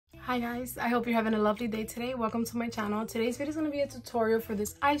Hi guys, I hope you're having a lovely day today. Welcome to my channel. Today's video is going to be a tutorial for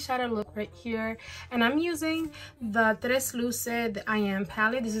this eyeshadow look right here, and I'm using the Tresluce I Am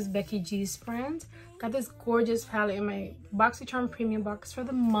palette. This is Becky G's brand. Got this gorgeous palette in my Boxycharm premium box for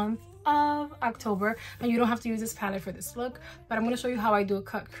the month of October. Now you don't have to use this palette for this look, but I'm going to show you how I do a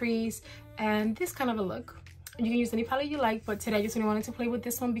cut crease and this kind of a look. You can use any palette you like, but today I just really wanted to play with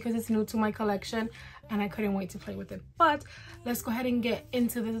this one because it's new to my collection and I couldn't wait to play with it. But let's go ahead and get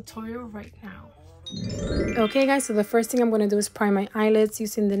into the tutorial right now. Okay guys, so the first thing I'm going to do is prime my eyelids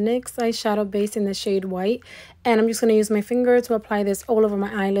using the NYX eyeshadow base in the shade white, and I'm just going to use my finger to apply this all over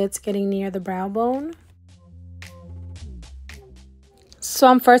my eyelids, getting near the brow bone. So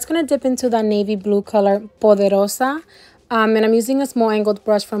I'm first going to dip into that navy blue color Poderosa. And I'm using a small angled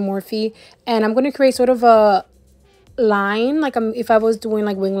brush from Morphe, and I'm going to create sort of a line like if I was doing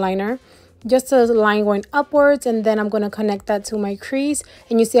like wing liner, just a line going upwards, and then I'm going to connect that to my crease,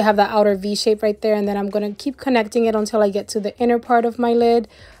 and you see I have that outer V shape right there, and then I'm going to keep connecting it until I get to the inner part of my lid.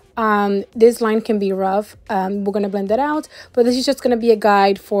 This line can be rough. We're going to blend it out, but this is just going to be a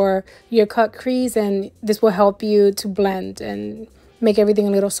guide for your cut crease, and this will help you to blend and make everything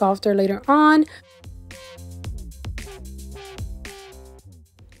a little softer later on.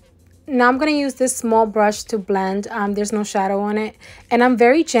 Now I'm going to use this small brush to blend. There's no shadow on it, and I'm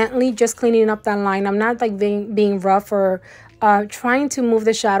very gently just cleaning up that line. I'm not like being rough or trying to move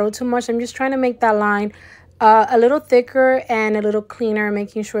the shadow too much. I'm just trying to make that line a little thicker and a little cleaner,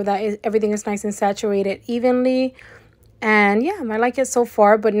 making sure that everything is nice and saturated evenly. And yeah, I like it so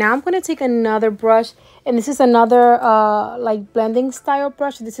far. But now I'm going to take another brush, and this is another like blending style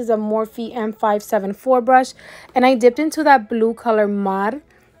brush. This is a Morphe M574 brush, and I dipped into that blue color Mar.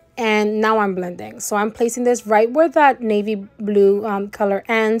 And now I'm blending. So I'm placing this right where that navy blue color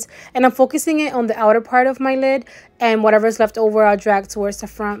ends, and I'm focusing it on the outer part of my lid, and whatever's left over I'll drag towards the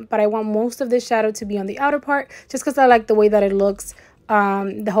front. But I want most of this shadow to be on the outer part just because I like the way that it looks,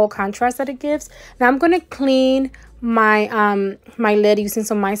 the whole contrast that it gives. Now I'm going to clean my my lid using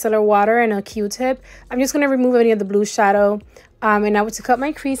some micellar water and a Q-tip. I'm just going to remove any of the blue shadow. And now to cut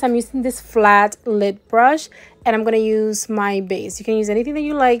my crease, I'm using this flat lid brush, and I'm going to use my base. You can use anything that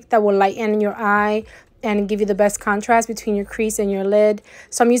you like that will lighten your eye and give you the best contrast between your crease and your lid.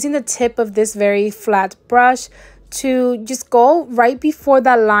 So I'm using the tip of this very flat brush to just go right before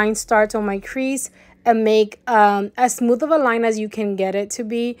that line starts on my crease and make as smooth of a line as you can get it to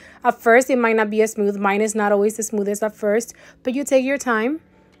be. At first, it might not be as smooth. Mine is not always the smoothest at first, but you take your time.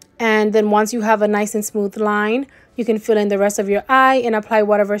 And then once you have a nice and smooth line, you can fill in the rest of your eye and apply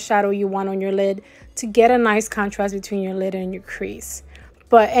whatever shadow you want on your lid to get a nice contrast between your lid and your crease.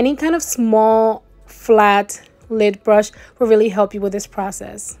 But any kind of small, flat lid brush will really help you with this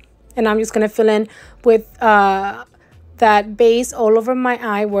process. And I'm just going to fill in with that base all over my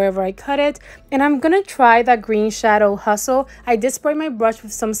eye wherever I cut it. And I'm going to try that green shadow Hustle. I did spray my brush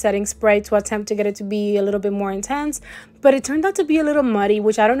with some setting spray to attempt to get it to be a little bit more intense, but it turned out to be a little muddy,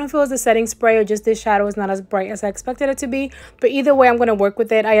 which I don't know if it was the setting spray or just this shadow is not as bright as I expected it to be. But either way, I'm going to work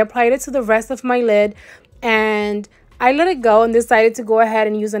with it. I applied it to the rest of my lid, and I let it go and decided to go ahead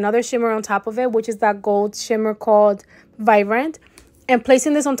and use another shimmer on top of it, which is that gold shimmer called Vibrant. And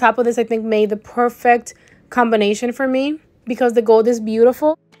placing this on top of this, I think, made the perfect combination for me because the gold is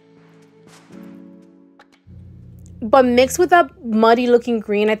beautiful, but mixed with that muddy looking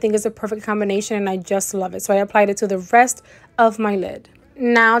green, I think is a perfect combination, and I just love it. So I applied it to the rest of my lid.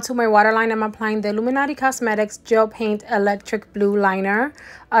 Now to my waterline, I'm applying the Illuminati Cosmetics Gel Paint Electric Blue Liner.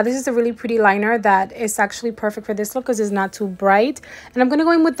 This is a really pretty liner that is actually perfect for this look because it's not too bright. And I'm going to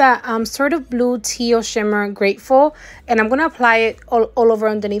go in with that sort of blue teal shimmer Grateful. And I'm going to apply it all over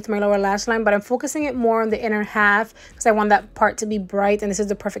underneath my lower lash line. But I'm focusing it more on the inner half because I want that part to be bright. And this is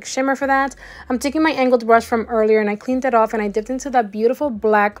the perfect shimmer for that. I'm taking my angled brush from earlier, and I cleaned it off. And I dipped into that beautiful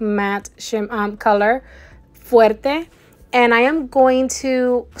black matte color, Fuerte. And I am going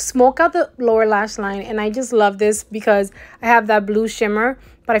to smoke out the lower lash line. And I just love this because I have that blue shimmer,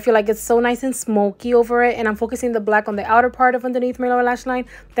 but I feel like it's so nice and smoky over it. And I'm focusing the black on the outer part of underneath my lower lash line.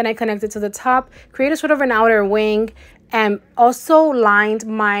 Then I connect it to the top, create a sort of an outer wing, and also lined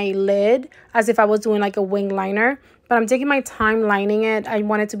my lid as if I was doing like a wing liner. But I'm taking my time lining it. I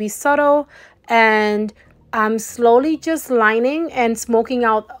want it to be subtle, and I'm slowly just lining and smoking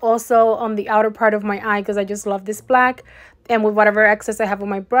out also on the outer part of my eye because I just love this black. And with whatever excess I have on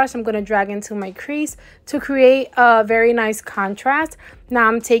my brush, I'm going to drag into my crease to create a very nice contrast. Now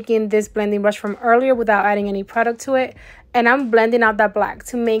I'm taking this blending brush from earlier without adding any product to it, and I'm blending out that black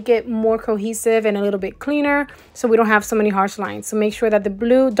to make it more cohesive and a little bit cleaner so we don't have so many harsh lines. So make sure that the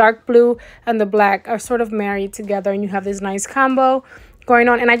blue, dark blue, and the black are sort of married together and you have this nice combo. going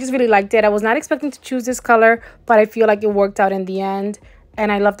on, and I just really liked it. I was not expecting to choose this color, but I feel like it worked out in the end.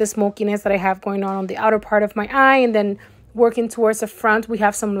 And I love the smokiness that I have going on the outer part of my eye, and then working towards the front we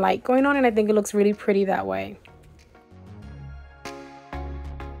have some light going on, and I think it looks really pretty that way.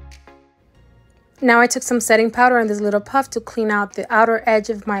 Now I took some setting powder and this little puff to clean out the outer edge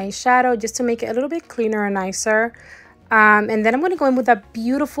of my shadow, just to make it a little bit cleaner and nicer. And then I'm going to go in with that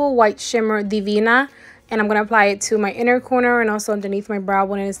beautiful white shimmer Divina, and I'm going to apply it to my inner corner and also underneath my brow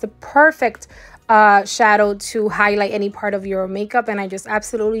bone. And it's the perfect shadow to highlight any part of your makeup, and I just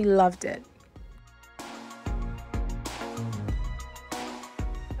absolutely loved it.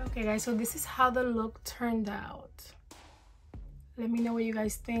 Okay guys, so this is how the look turned out. Let me know what you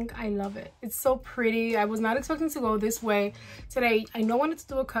guys think. I love it. It's so pretty. I was not expecting to go this way today. I know I wanted to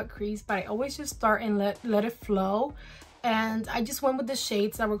do a cut crease, but I always just start and let it flow. And I just went with the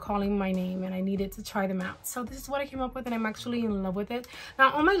shades that were calling my name, and I needed to try them out. So this is what I came up with, and I'm actually in love with it.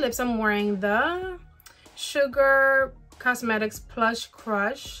 Now on my lips, I'm wearing the Sugar Cosmetics Plush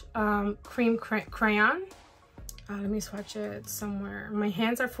Crush Cream Crayon. Let me swatch it somewhere. My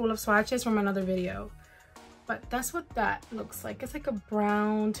hands are full of swatches from another video. But that's what that looks like. It's like a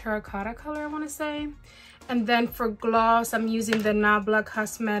brown terracotta color, I want to say. And then for gloss, I'm using the Nabla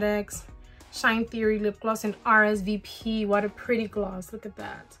Cosmetics Shine Theory Lip Gloss in RSVP. What a pretty gloss. Look at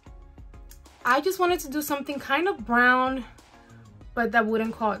that. I just wanted to do something kind of brown, but that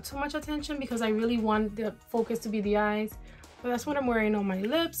wouldn't call it too much attention, because I really want the focus to be the eyes. But that's what I'm wearing on my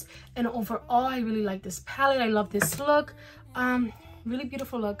lips. And overall, I really like this palette. I love this look. Really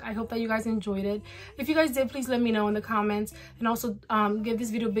beautiful look. I hope that you guys enjoyed it. If you guys did, please let me know in the comments, and also give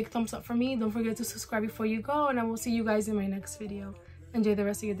this video a big thumbs up for me. Don't forget to subscribe before you go, and I will see you guys in my next video. Enjoy the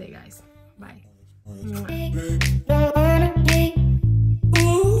rest of your day, guys. Bye. Mwah.